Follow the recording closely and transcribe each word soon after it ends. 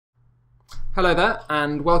Hello there,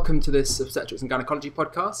 and welcome to this Obstetrics and Gynaecology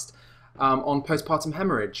podcast on postpartum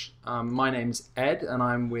hemorrhage. My name's Ed, and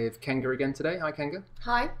I'm with Kenga again today. Hi, Kenga.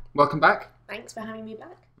 Hi. Welcome back. Thanks for having me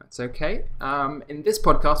back. That's okay. In this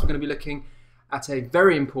podcast, we're going to be looking at a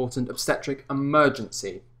very important obstetric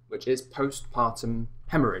emergency, which is postpartum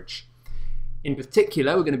hemorrhage. In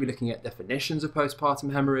particular, we're going to be looking at definitions of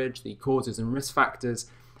postpartum hemorrhage, the causes and risk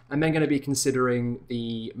factors, and then going to be considering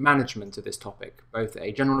the management of this topic, both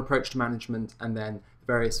a general approach to management and then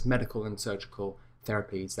various medical and surgical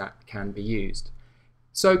therapies that can be used.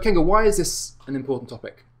 So, Kenga, why is this an important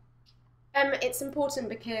topic? It's important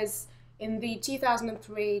because in the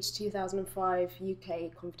 2003 to 2005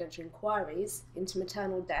 UK confidential inquiries into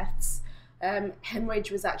maternal deaths,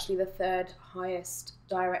 hemorrhage was actually the third highest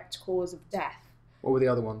direct cause of death. What were the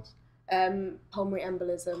other ones? Pulmonary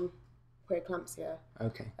embolism, preeclampsia.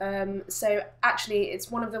 Okay. So actually it's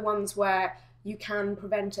one of the ones where you can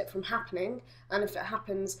prevent it from happening, and if it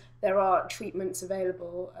happens there are treatments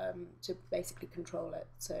available to basically control it.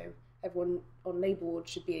 So everyone on labour ward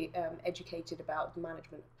should be educated about the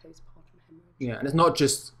management of postpartum hemorrhage. Yeah, and it's not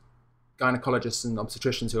just gynecologists and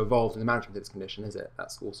obstetricians who are involved in the management of this condition, is it?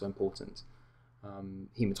 That's also important.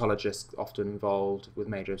 Haematologists often involved with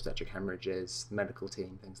major obstetric hemorrhages, the medical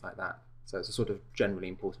team, things like that. So it's a sort of generally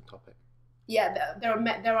important topic. Yeah,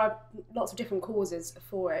 there are lots of different causes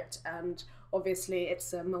for it, and obviously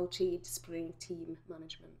it's a multidisciplinary team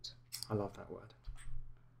management. I love that word.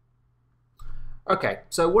 Okay,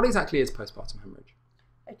 so what exactly is postpartum hemorrhage?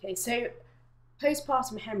 Okay, so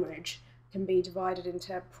postpartum hemorrhage can be divided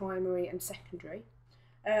into primary and secondary.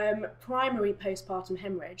 Primary postpartum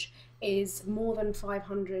hemorrhage is more than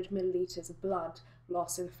 500 millilitres of blood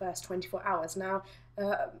loss in the first 24 hours. Now,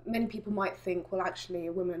 many people might think, well, actually,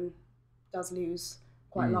 a woman does lose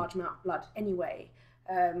quite a large amount of blood anyway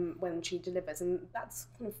when she delivers, and that's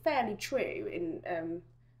kind of fairly true in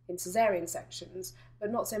caesarean sections, but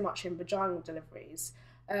not so much in vaginal deliveries.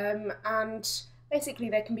 And basically,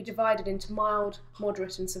 they can be divided into mild,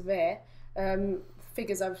 moderate, and severe.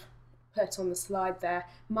 Figures I've put on the slide there.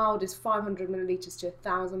 Mild is 500 millilitres to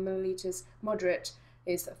 1,000 millilitres. Moderate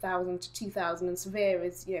is 1,000 to 2,000, and severe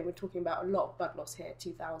is, we're talking about a lot of blood loss here,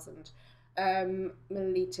 2,000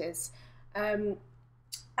 millilitres. And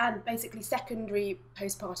basically secondary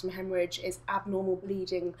postpartum hemorrhage is abnormal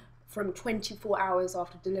bleeding from 24 hours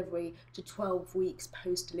after delivery to 12 weeks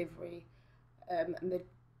post-delivery, and they're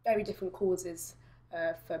very different causes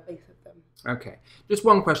for both of them. Okay, just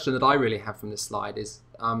one question that I really have from this slide is,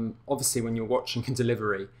 obviously when you're watching a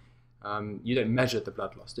delivery, you don't measure the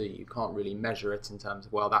blood loss, do you? You can't really measure it in terms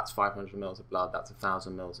of, well, that's 500 mils of blood, that's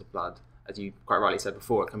 1,000 mils of blood. As you quite rightly said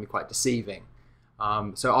before, it can be quite deceiving.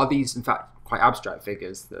 So are these, in fact, quite abstract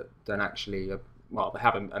figures that don't actually, they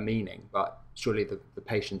have a meaning, but surely the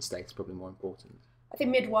patient state is probably more important? I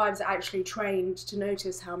think midwives are actually trained to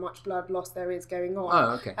notice how much blood loss there is going on.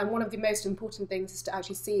 Oh, okay. And one of the most important things is to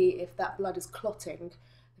actually see if that blood is clotting.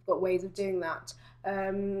 They've got ways of doing that.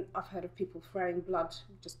 I've heard of people throwing blood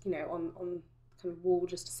just, on kind of wall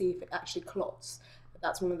just to see if it actually clots.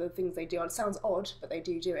 That's one of the things they do. It sounds odd, but they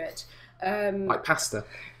do it. Like pasta.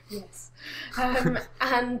 Yes.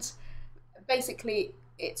 And basically,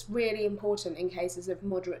 it's really important in cases of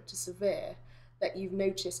moderate to severe that you've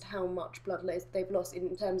noticed how much blood they've lost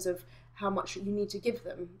in terms of how much you need to give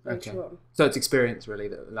them later on. So it's experience really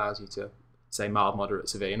that allows you to say mild, moderate,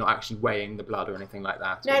 severe. You're not actually weighing the blood or anything like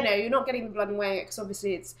that. No, you're not getting the blood and weighing it, because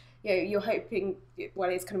obviously it's, you're hoping,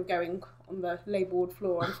 it's kind of going on the labour ward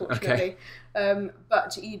floor, unfortunately. Okay.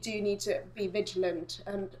 But you do need to be vigilant,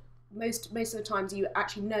 and most of the times you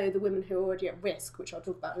actually know the women who are already at risk, which I'll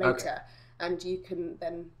talk about later, and you can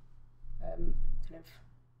then kind of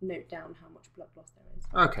note down how much blood loss there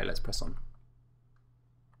is. Okay, let's press on.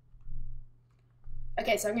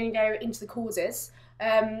 Okay, so I'm going to go into the causes.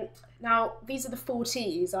 Now, these are the 4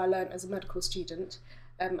 T's I learnt as a medical student.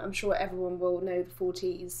 I'm sure everyone will know the 4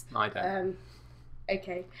 T's. I don't.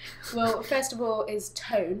 Okay, well, first of all is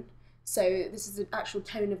tone. So this is the actual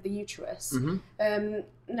tone of the uterus. Mm-hmm.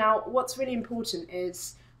 Now, what's really important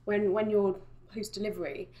is when you're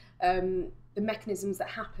post-delivery, the mechanisms that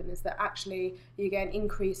happen is that actually you get an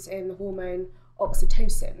increase in the hormone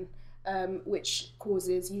oxytocin, which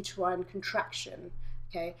causes uterine contraction.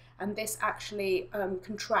 Okay, and this actually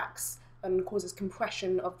contracts and causes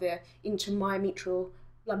compression of the intermyometrial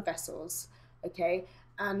blood vessels. Okay,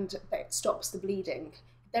 and that stops the bleeding.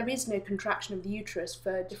 There is no contraction of the uterus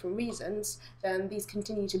for different reasons, then these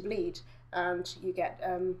continue to bleed and you get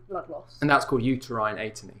blood loss. And that's called uterine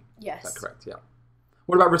atony? Yes. Is that correct? Yeah.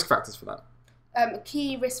 What about risk factors for that? A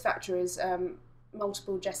key risk factor is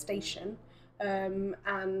multiple gestation,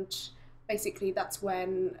 and basically that's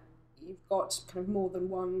when you've got kind of more than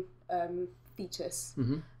one fetus,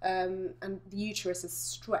 and the uterus is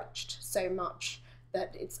stretched so much that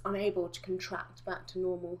it's unable to contract back to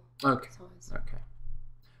normal size. Okay.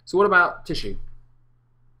 So what about tissue?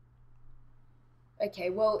 Okay,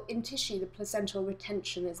 well, in tissue, the placental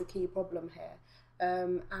retention is a key problem here.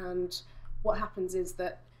 And what happens is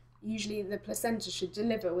that usually the placenta should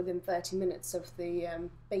deliver within 30 minutes of the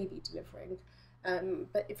baby delivering.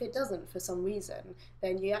 But if it doesn't for some reason,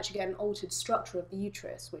 then you actually get an altered structure of the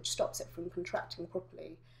uterus, which stops it from contracting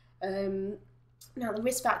properly. Now, the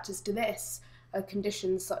risk factors to this are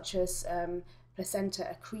conditions such as placenta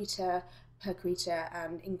accreta, percreta,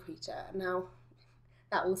 and increta. Now,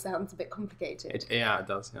 that all sounds a bit complicated. Yeah, it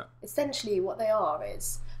does, yeah. Essentially, what they are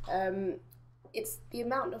is it's the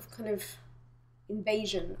amount of kind of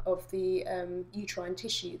invasion of the uterine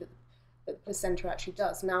tissue that the placenta actually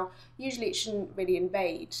does. Now, usually it shouldn't really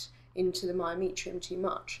invade into the myometrium too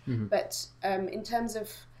much, but in terms of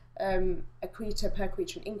accreta,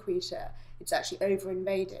 percreta, and increta, it's actually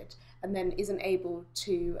over-invaded and then isn't able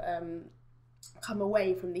to come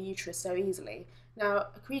away from the uterus so easily. Now,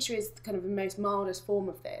 accreta is kind of the most mildest form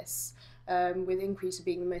of this, with increta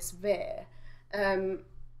being the most severe,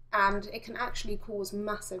 and it can actually cause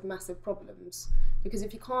massive, massive problems, because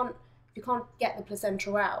if you can't get the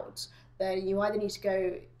placenta out, then you either need to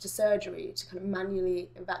go to surgery to kind of manually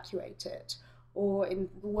evacuate it, or in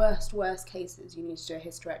the worst cases, you need to do a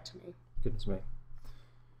hysterectomy. Goodness me.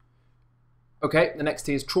 Okay, the next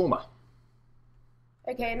is trauma.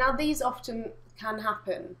 Okay, now these often can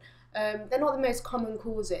happen. They're not the most common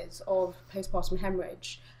causes of postpartum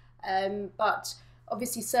hemorrhage, but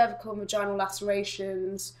obviously cervical and vaginal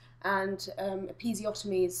lacerations and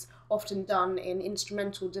episiotomies often done in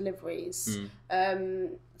instrumental deliveries.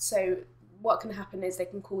 So what can happen is they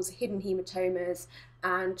can cause hidden hematomas,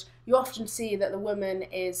 and you often see that the woman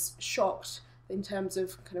is shocked in terms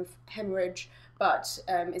of kind of hemorrhage, but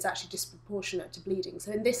is actually disproportionate to bleeding.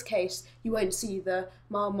 So in this case, you won't see the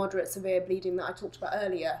mild, moderate, severe bleeding that I talked about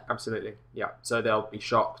earlier. Absolutely, yeah. So they'll be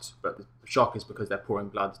shocked, but the shock is because they're pouring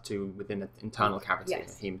blood within an internal cavity,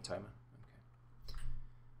 yes. A hematoma. Okay.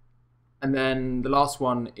 And then the last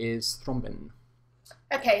one is thrombin.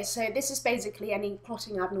 Okay, so this is basically any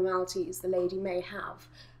clotting abnormalities the lady may have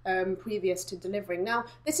previous to delivering. Now,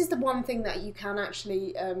 this is the one thing that you can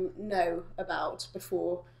actually know about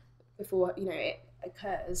before it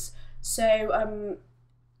occurs. So,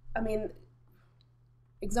 I mean,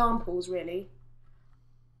 examples really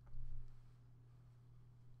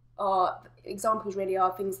are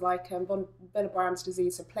things like von Willebrand's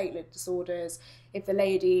disease, so platelet disorders. If the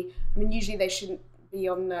lady, I mean, usually they shouldn't be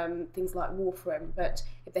on things like warfarin, but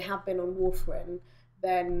if they have been on warfarin,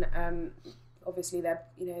 then obviously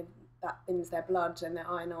that thins their blood and their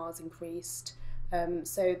INR is increased.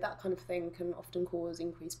 So that kind of thing can often cause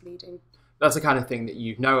increased bleeding. That's the kind of thing that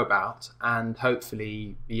you know about and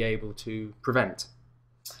hopefully be able to prevent.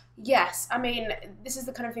 Yes, I mean, this is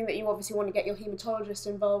the kind of thing that you obviously want to get your haematologist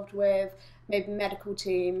involved with, maybe the medical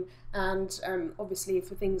team, and obviously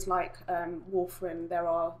for things like warfarin, there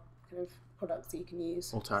are kind of products that you can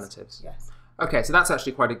use. Alternatives. Yes. Okay, so that's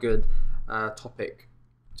actually quite a good topic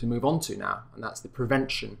to move on to now, and that's the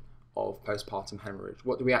prevention of postpartum hemorrhage.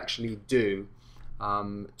 What do we actually do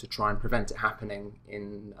to try and prevent it happening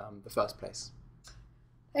in the first place?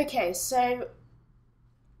 Okay, so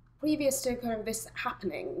previous to kind of this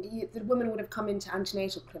happening, the woman would have come into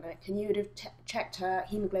antenatal clinic and you would have checked her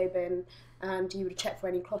haemoglobin and you would have checked for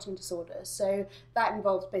any clotting disorders. So that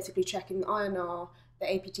involves basically checking the INR, the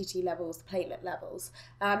APTT levels, the platelet levels.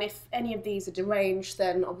 If any of these are deranged,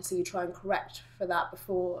 then obviously you try and correct for that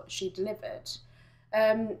before she delivered.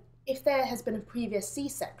 If there has been a previous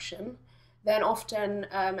C-section, then often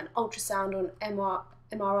an ultrasound or an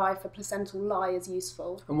MRI for placental lie is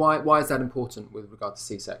useful. And why is that important with regard to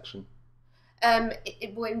C-section? In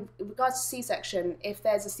regards to C-section, if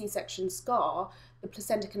there's a C-section scar, the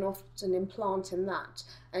placenta can often implant in that,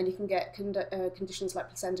 and you can get conditions like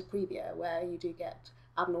placenta previa, where you do get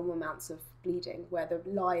abnormal amounts of bleeding, where the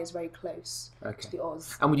lie is very close to the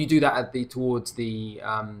os. And would you do that towards the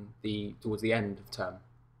end of term,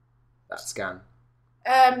 that scan?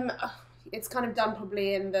 It's kind of done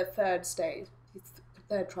probably in the third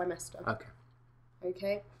trimester.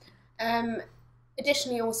 Okay.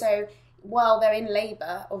 Additionally, also, while they're in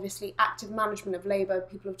labour, obviously active management of labour,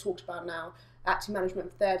 people have talked about now, active management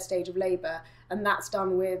of third stage of labour, and that's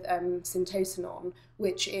done with syntocinon,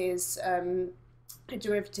 which is a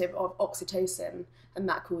derivative of oxytocin, and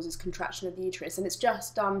that causes contraction of the uterus. And it's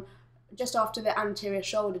just done just after the anterior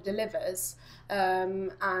shoulder delivers,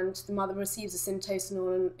 and the mother receives a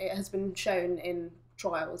syntocinon, and it has been shown in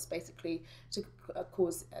trials basically to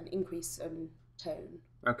cause an increase in tone.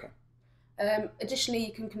 Okay. Additionally,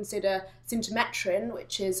 you can consider symptometrin,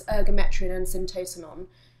 which is ergometrin and syntocinon.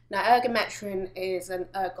 Now, ergometrin is an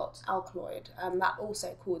ergot alkaloid, and that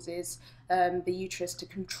also causes the uterus to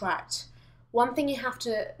contract. One thing you have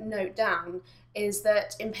to note down is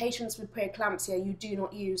that in patients with preeclampsia, you do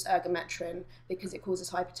not use ergometrin because it causes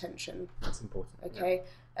hypertension. That's important. Okay.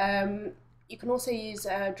 Yeah. You can also use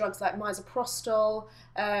drugs like misoprostol.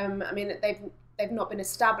 I mean, they've not been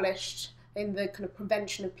established in the kind of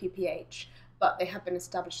prevention of PPH, but they have been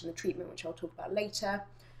established in the treatment, which I'll talk about later.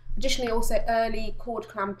 Additionally, also early cord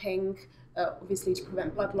clamping, obviously to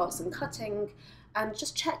prevent blood loss and cutting, and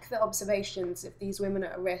just check the observations if these women are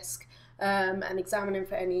at risk, and examining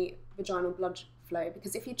for any vaginal blood flow,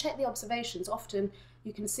 because if you check the observations, often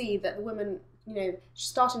you can see that the woman, she's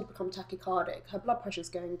starting to become tachycardic, her blood pressure's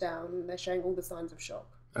going down, and they're showing all the signs of shock.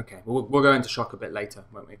 Okay, well, we'll go into shock a bit later,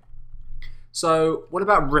 won't we? So what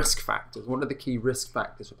about risk factors? What are the key risk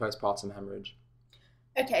factors for postpartum hemorrhage?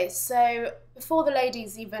 Okay, so before the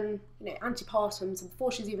lady's even, antepartum, so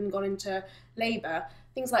before she's even gone into labour,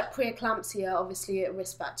 things like preeclampsia are obviously a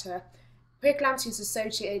risk factor. Preeclampsia is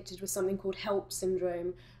associated with something called HELP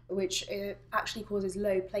syndrome, which actually causes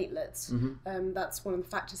low platelets. Mm-hmm. That's one of the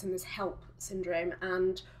factors in this HELP syndrome,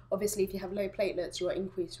 and obviously if you have low platelets, you're at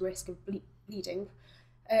increased risk of bleeding.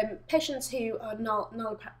 Patients who are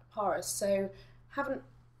nulliparous, so haven't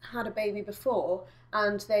had a baby before,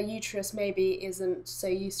 and their uterus maybe isn't so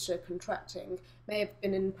used to contracting, may have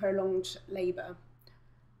been in prolonged labour.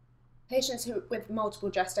 Patients with multiple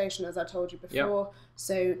gestation, as I told you before, yep.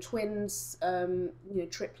 So twins,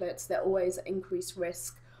 triplets, they're always at increased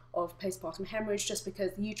risk of postpartum hemorrhage just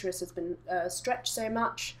because the uterus has been stretched so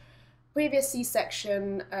much. Previous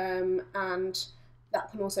C-section, and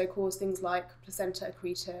that can also cause things like placenta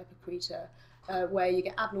accreta, where you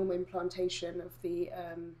get abnormal implantation of the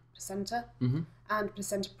placenta, mm-hmm. and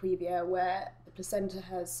placenta previa, where the placenta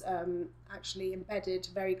has actually embedded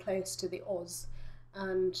very close to the os,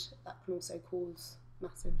 and that can also cause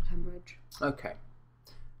massive hemorrhage. Okay.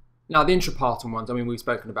 Now the intrapartum ones, I mean, we've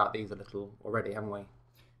spoken about these a little already, haven't we?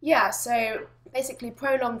 Yeah, so basically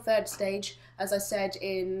prolonged third stage, as I said,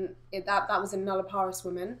 that was in nulliparous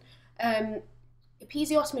women.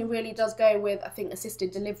 Episiotomy really does go with, I think,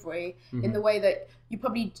 assisted delivery, mm-hmm. in the way that you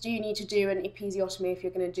probably do need to do an episiotomy if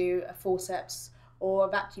you're going to do a forceps or a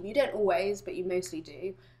vacuum. You don't always, but you mostly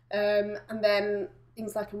do. And then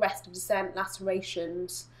things like arrest of descent,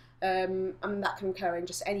 lacerations, and that can occur in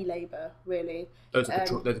just any labour, really. Those are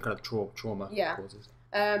the kind of trauma causes.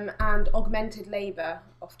 And augmented labour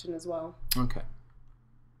often as well. Okay.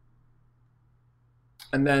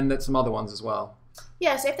 And then there's some other ones as well.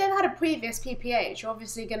 Yeah, so if they've had a previous PPH, you're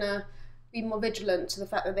obviously going to be more vigilant to the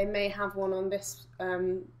fact that they may have one on this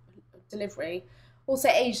delivery. Also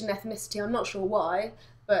Asian ethnicity, I'm not sure why,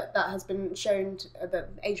 but that has been shown that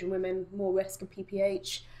Asian women more risk of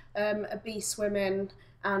PPH, obese women,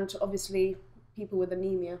 and obviously people with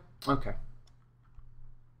anemia. Okay.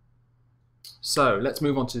 So let's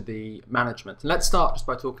move on to the management. And let's start just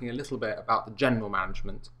by talking a little bit about the general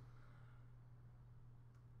management.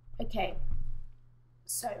 Okay.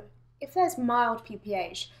 So if there's mild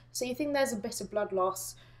PPH, so you think there's a bit of blood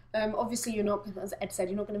loss, obviously you're not, as Ed said,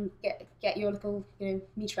 you're not going to get your little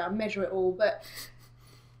meter out and measure it all, but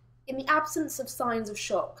in the absence of signs of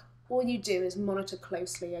shock, all you do is monitor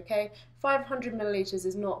closely, okay? 500 millilitres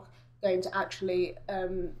is not going to actually,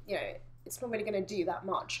 it's not really going to do that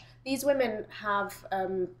much. These women have,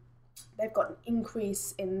 they've got an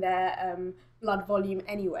increase in their blood volume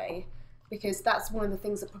anyway, because that's one of the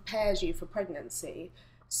things that prepares you for pregnancy.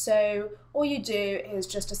 So all you do is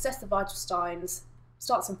just assess the vital signs,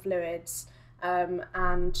 start some fluids,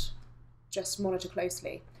 and just monitor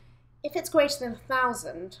closely. If it's greater than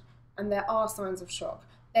 1,000 and there are signs of shock,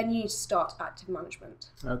 then you need to start active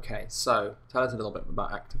management. Okay, so tell us a little bit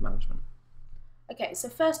about active management. Okay, so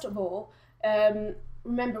first of all,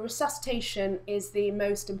 remember resuscitation is the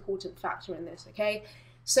most important factor in this, okay?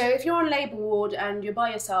 So if you're on labour ward and you're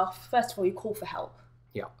by yourself, first of all, you call for help.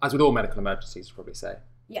 Yeah, as with all medical emergencies, you probably say.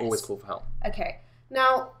 Yes. Always call for help. Okay.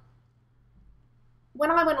 Now,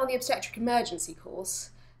 when I went on the obstetric emergency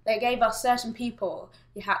course, they gave us certain people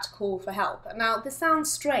you had to call for help. Now, this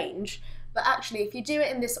sounds strange, but actually, if you do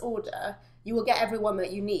it in this order, you will get everyone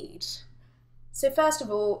that you need. So first of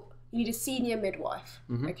all, you need a senior midwife,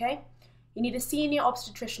 mm-hmm. okay? You need a senior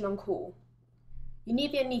obstetrician on call. You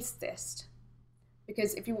need the anaesthetist,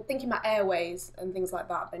 because if you're thinking about airways and things like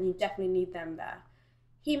that, then you definitely need them there.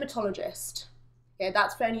 Hematologist. Okay,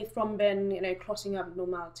 that's for any thrombin, clotting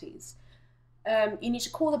abnormalities. You need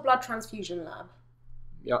to call the blood transfusion lab.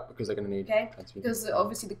 Yeah, because they're going to need transfusion. Because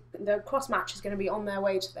obviously the cross-match is going to be on their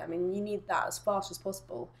way to them, and you need that as fast as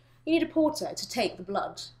possible. You need a porter to take the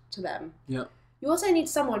blood to them. Yeah. You also need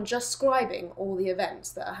someone just scribing all the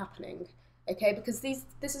events that are happening, okay? Because this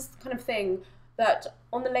is the kind of thing that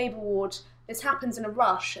on the labour ward, this happens in a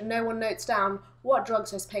rush and no one notes down what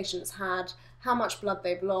drugs those patients had, how much blood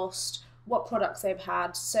they've lost, what products they've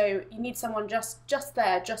had. So you need someone just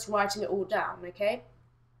there, just writing it all down, okay?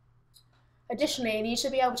 Additionally, you need to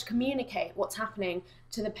be able to communicate what's happening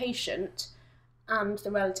to the patient and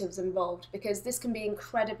the relatives involved, because this can be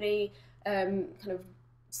incredibly kind of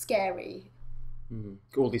scary.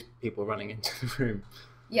 All these people running into the room.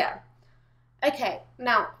 Yeah. Okay,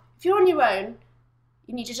 now, if you're on your own,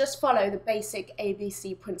 you need to just follow the basic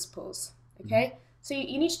ABC principles, okay? So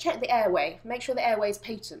you need to check the airway, make sure the airway is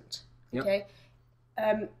patent, okay?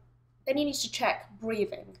 Then you need to check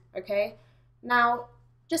breathing, okay? Now,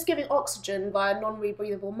 just giving oxygen via a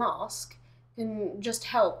non-rebreathable mask can just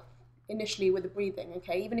help initially with the breathing,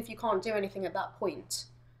 okay? Even if you can't do anything at that point.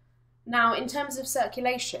 Now, in terms of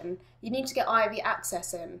circulation, you need to get IV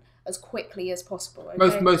access in as quickly as possible.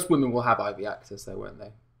 Okay? Most women will have IV access, though, won't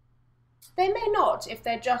they? They may not if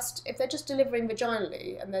they're just delivering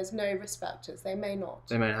vaginally and there's no risk factors. They may not.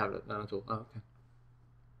 They may have it none at all. Oh, okay.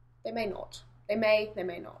 They may not. They may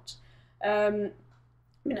not.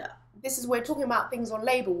 We're talking about things on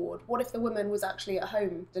labour ward. What if the woman was actually at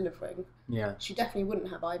home delivering? Yeah. She definitely wouldn't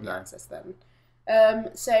have IV access then.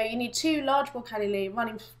 So you need 2 large bore cannulae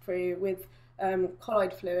running through with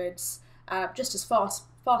colloid fluids just as fast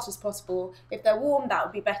as possible. If they're warm, that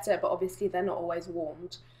would be better, but obviously they're not always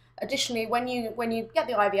warmed. Additionally, when you get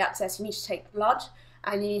the IV access, you need to take blood,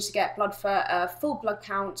 and you need to get blood for a full blood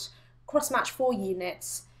count, cross-match 4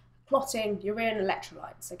 units, clotting, urine,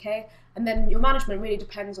 electrolytes, okay? And then your management really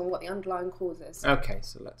depends on what the underlying cause is. Okay,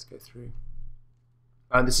 so let's go through.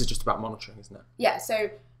 And this is just about monitoring, isn't it? Yeah,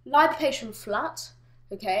 so lie the patient flat,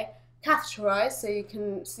 okay? Catheterize so you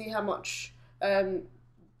can see how much the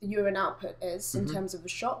urine output is in terms of the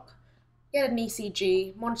shock. Get an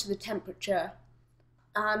ECG, monitor the temperature,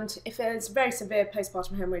 and if there's very severe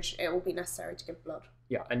postpartum hemorrhage, it will be necessary to give blood.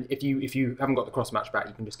 Yeah, and if you haven't got the cross-match back,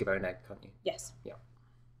 you can just give own egg, can't you? Yes. Yeah.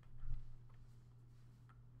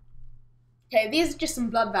 Okay, these are just some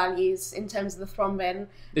blood values in terms of the thrombin.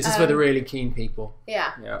 This is for the really keen people.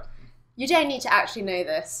 Yeah. Yeah. You don't need to actually know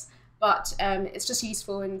this, but it's just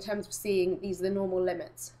useful in terms of seeing these are the normal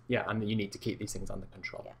limits. Yeah, and you need to keep these things under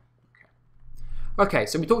control. Yeah. Okay,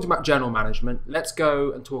 so we talked about general management. Let's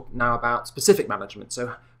go and talk now about specific management.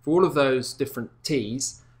 So for all of those different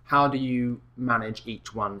T's, how do you manage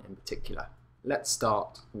each one in particular? Let's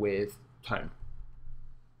start with tone.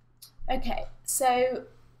 Okay, so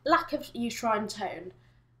lack of uterine tone.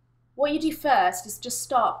 What you do first is just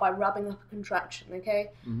start by rubbing up a contraction,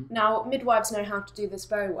 okay? Now, midwives know how to do this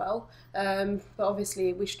very well, but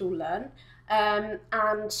obviously we should all learn.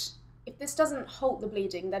 And if this doesn't halt the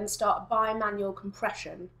bleeding, then start bimanual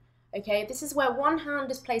compression, okay? This is where one hand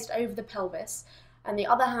is placed over the pelvis and the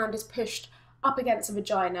other hand is pushed up against the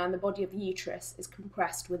vagina and the body of the uterus is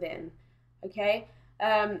compressed within, okay?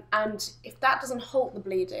 And if that doesn't halt the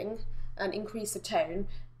bleeding and increase the tone,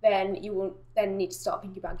 then you will then need to start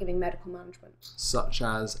thinking about giving medical management. Such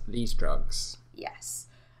as these drugs? Yes.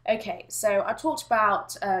 Okay, so I talked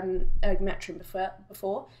about ergometrin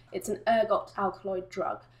before. It's an ergot alkaloid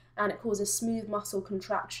drug, and it causes smooth muscle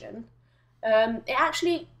contraction. It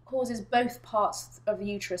actually causes both parts of the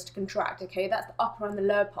uterus to contract, okay? That's the upper and the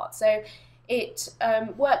lower part. So it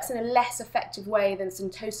works in a less effective way than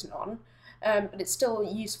syntocinon, but it's still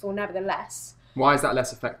useful nevertheless. Why is that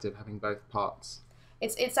less effective, having both parts?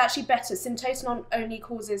 It's actually better. Syntocinon only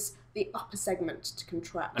causes the upper segment to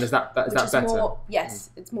contract. And is that better? More, yes,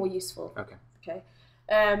 it's more useful. Okay.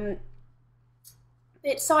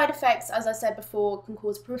 Its side effects, as I said before, can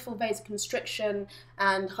cause peripheral vasoconstriction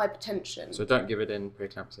and hypertension. So don't give it in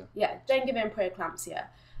preeclampsia. Yeah, don't give it in preeclampsia.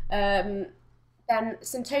 Then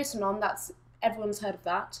syntocinon, everyone's heard of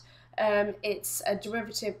that. It's a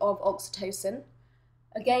derivative of oxytocin.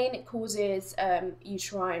 Again, it causes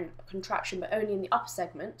uterine contraction, but only in the upper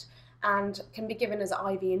segment, and can be given as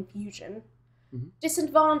an IV infusion.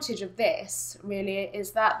 Disadvantage of this, really,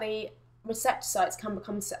 is that the receptor sites can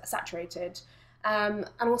become saturated, and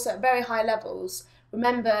also at very high levels.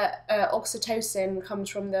 Remember, oxytocin comes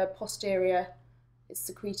from the posterior, it's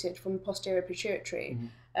secreted from the posterior pituitary,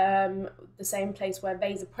 the same place where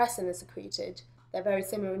vasopressin is secreted. They're very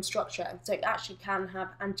similar in structure, so it actually can have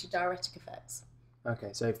antidiuretic effects. Okay,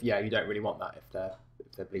 so you don't really want that if they're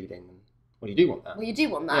if they're bleeding. Well, you do want that. Well, you do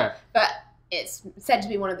want that, Yeah. but it's said to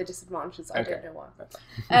be one of the disadvantages. I don't know why.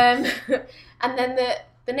 Okay. And then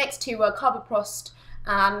the next two were carbaprost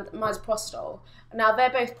and misoprostol. Now, they're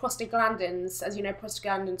both prostaglandins. As you know,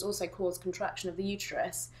 prostaglandins also cause contraction of the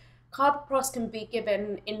uterus. Carbaprost can be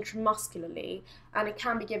given intramuscularly, and it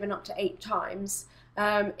can be given up to 8 times.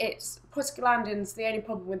 It's prostaglandins. The only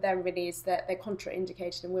problem with them really is that they're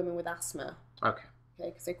contraindicated in women with asthma. Okay. Okay,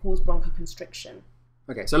 because they cause bronchoconstriction.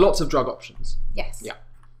 Okay, so lots of drug options. Yes. Yeah.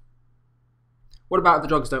 What about if the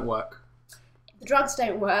drugs don't work? If the drugs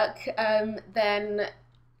don't work, then...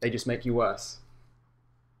 They just make you worse.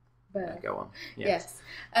 Go on. Yes.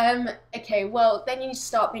 Okay, well, then you need to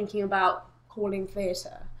start thinking about calling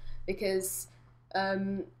theatre, because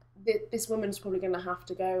this woman's probably going to have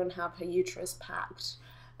to go and have her uterus packed.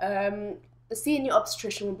 The senior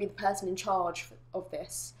obstetrician will be the person in charge of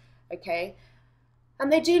this, okay?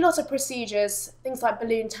 And they do lots of procedures, things like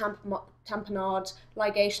balloon tamponade,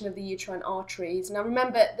 ligation of the uterine arteries. Now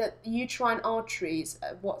remember that the uterine arteries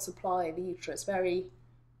are what supply the uterus. Very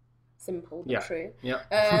simple but true. Yeah.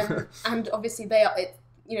 And obviously they're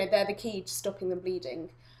the key to stopping the bleeding.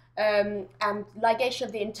 And ligation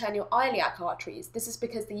of the internal iliac arteries. This is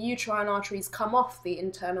because the uterine arteries come off the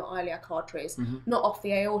internal iliac arteries, not off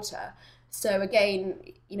the aorta. So again,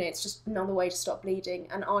 it's just another way to stop bleeding.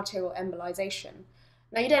 And arterial embolization.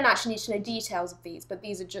 Now, you don't actually need to know details of these, but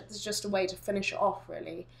these are just a way to finish it off,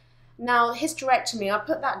 really. Now, hysterectomy, I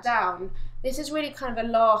put that down. This is really kind of a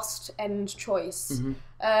last end choice.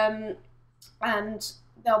 And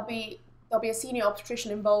there'll be a senior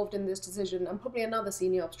obstetrician involved in this decision, and probably another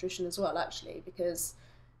senior obstetrician as well, actually, because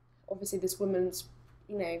obviously this woman's,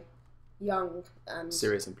 young and...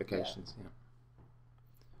 Serious implications, yeah.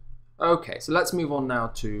 Okay, so let's move on now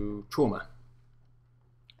to trauma.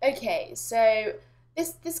 Okay, so...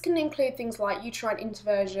 This can include things like uterine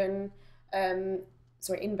inversion,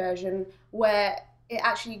 where it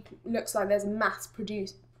actually looks like there's a mass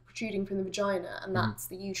protruding from the vagina, and that's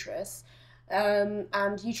the uterus.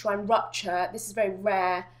 And uterine rupture, this is very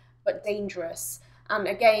rare but dangerous. And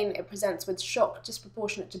again, it presents with shock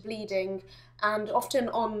disproportionate to bleeding, and often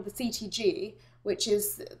on the CTG, which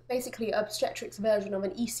is basically obstetrics version of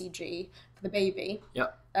an ECG for the baby.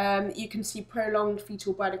 You can see prolonged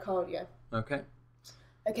fetal bradycardia. Okay.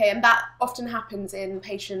 Okay, and that often happens in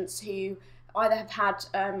patients who either have had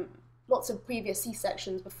lots of previous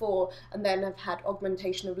C-sections before and then have had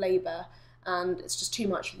augmentation of labour, and it's just too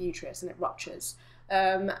much for the uterus and it ruptures.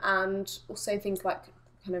 And also things like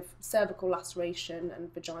kind of cervical laceration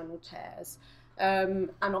and vaginal tears.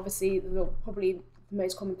 And obviously, probably the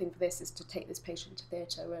most common thing for this is to take this patient to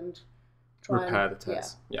theatre and try repair the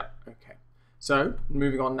tears. Yeah, okay. So,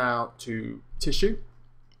 moving on now to tissue.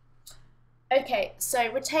 Okay,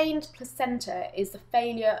 so retained placenta is the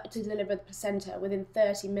failure to deliver the placenta within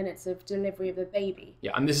 30 minutes of delivery of the baby.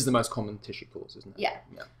 Yeah, and this is the most common tissue cause, isn't it?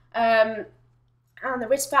 Yeah. And the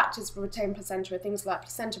risk factors for retained placenta are things like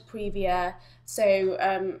placenta previa, so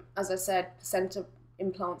as I said, placenta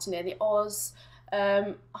implants near the os,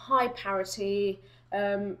 high parity,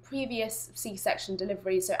 previous C-section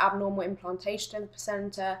delivery, so abnormal implantation of the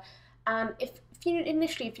placenta, and if you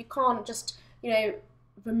can't just,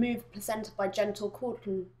 remove placenta by gentle cord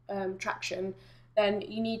contraction, then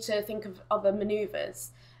you need to think of other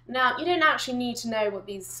manoeuvres. Now, you don't actually need to know what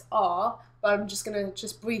these are, but I'm just going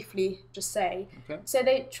to briefly say. Okay. So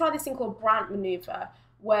they try this thing called Brandt manoeuvre,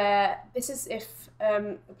 where this is if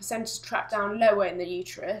the placenta is trapped down lower in the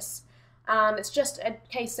uterus, and it's just a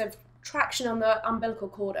case of traction on the umbilical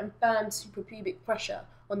cord and firm suprapubic pressure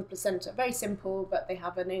on the placenta. Very simple, but they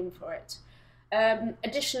have a name for it.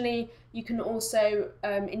 Additionally, you can also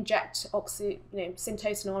inject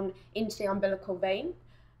syntocinon into the umbilical vein,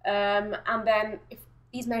 and then if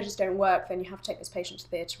these measures don't work, then you have to take this patient to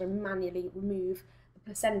theatre and manually remove the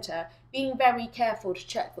placenta, being very careful to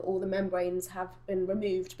check that all the membranes have been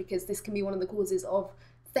removed, because this can be one of the causes of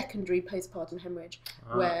secondary postpartum hemorrhage,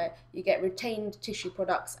 where you get retained tissue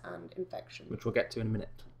products and infection. Which we'll get to in a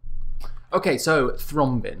minute. Okay, so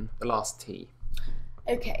thrombin, the last T.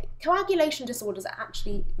 Okay, coagulation disorders are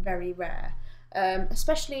actually very rare,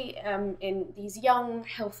 especially in these young,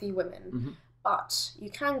 healthy women. But you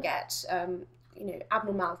can get,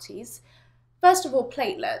 abnormalities. First of all,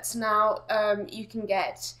 platelets. Now, you can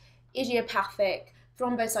get idiopathic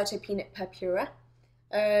thrombocytopenic purpura.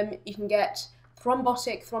 You can get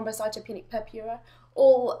thrombotic thrombocytopenic purpura,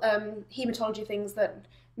 all hematology things that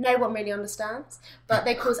no one really understands, but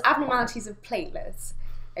they cause abnormalities of platelets.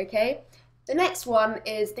 Okay. The next one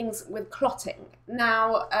is things with clotting.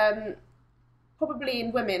 Now, probably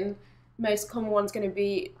in women, most common one's going to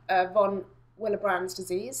be von Willebrand's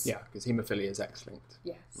disease. Yeah, because haemophilia is X-linked.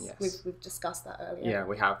 Yes. Yes. We've discussed that earlier. Yeah,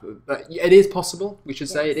 we have. But it is possible, we should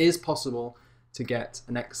say, Yes. it is possible to get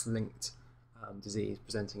an X-linked disease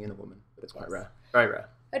presenting in a woman, but it's quite Yes. rare, very rare.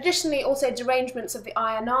 Additionally, also derangements of the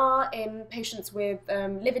INR in patients with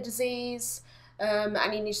liver disease,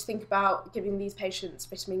 and you need to think about giving these patients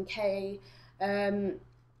vitamin K. And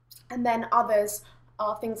then others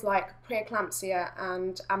are things like preeclampsia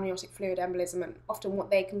and amniotic fluid embolism, and often what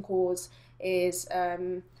they can cause is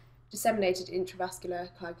disseminated intravascular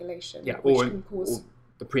coagulation, Yeah, which or can cause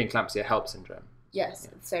the preeclampsia HELP syndrome. yes,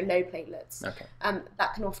 so low platelets. Okay.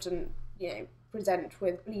 That can often, present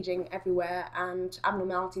with bleeding everywhere and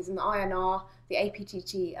abnormalities in the INR, the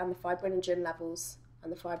APTT, and the fibrinogen levels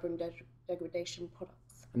and the fibrin degradation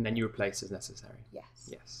products. And then you replace as necessary. Yes.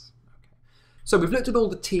 Yes. Okay. So we've looked at all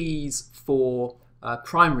the T's for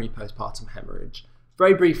primary postpartum hemorrhage.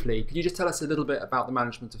 Very briefly, could you just tell us a little bit about the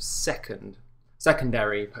management of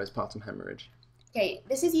secondary postpartum hemorrhage? Okay,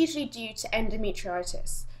 this is usually due to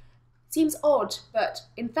endometritis. Seems odd, but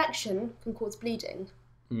infection can cause bleeding.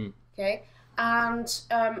 Okay, and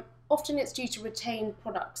often it's due to retained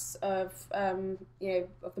products of of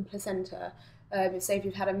the placenta. Say if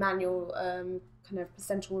you've had a manual kind of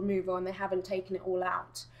placental removal and they haven't taken it all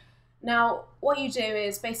out. Now, what you do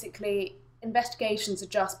is basically investigations are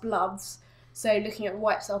just bloods, so looking at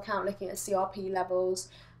white cell count, looking at CRP levels,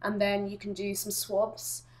 and then you can do some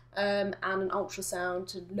swabs and an ultrasound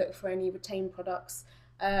to look for any retained products,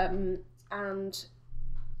 and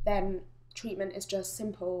then treatment is just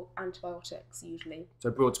simple antibiotics usually. So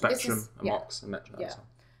broad spectrum, amox and metronidazole. Yeah.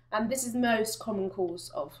 And this is the most common cause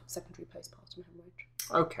of secondary postpartum hemorrhage.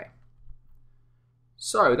 Okay.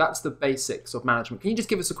 So that's the basics of management. Can you just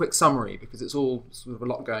give us a quick summary, because it's all sort of a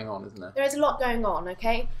lot going on, isn't there? There is a lot going on,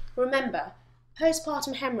 okay? Remember,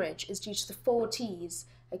 postpartum hemorrhage is due to the 4 T's,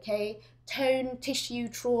 okay? Tone, tissue,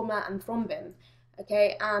 trauma, and thrombin,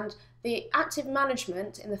 okay? And the active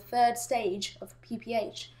management in the 3rd stage of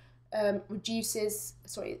PPH in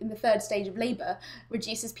the 3rd stage of labour,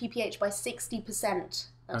 reduces PPH by 60%.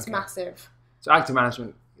 That's Okay. massive. So active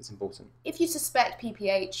management is important. If you suspect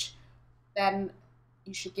PPH, then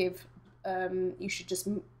you should just,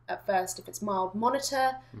 at first, if it's mild,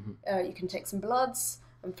 monitor. You can take some bloods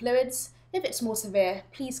and fluids. If it's more severe,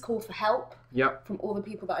 please call for help from all the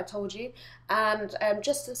people that I told you. And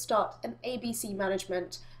just to start an ABC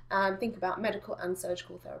management and think about medical and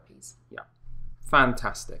surgical therapies. Yeah.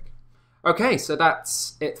 Fantastic. Okay, so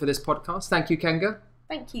that's it for this podcast. Thank you, Kenga.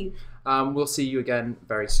 Thank you. We'll see you again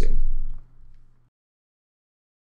very soon.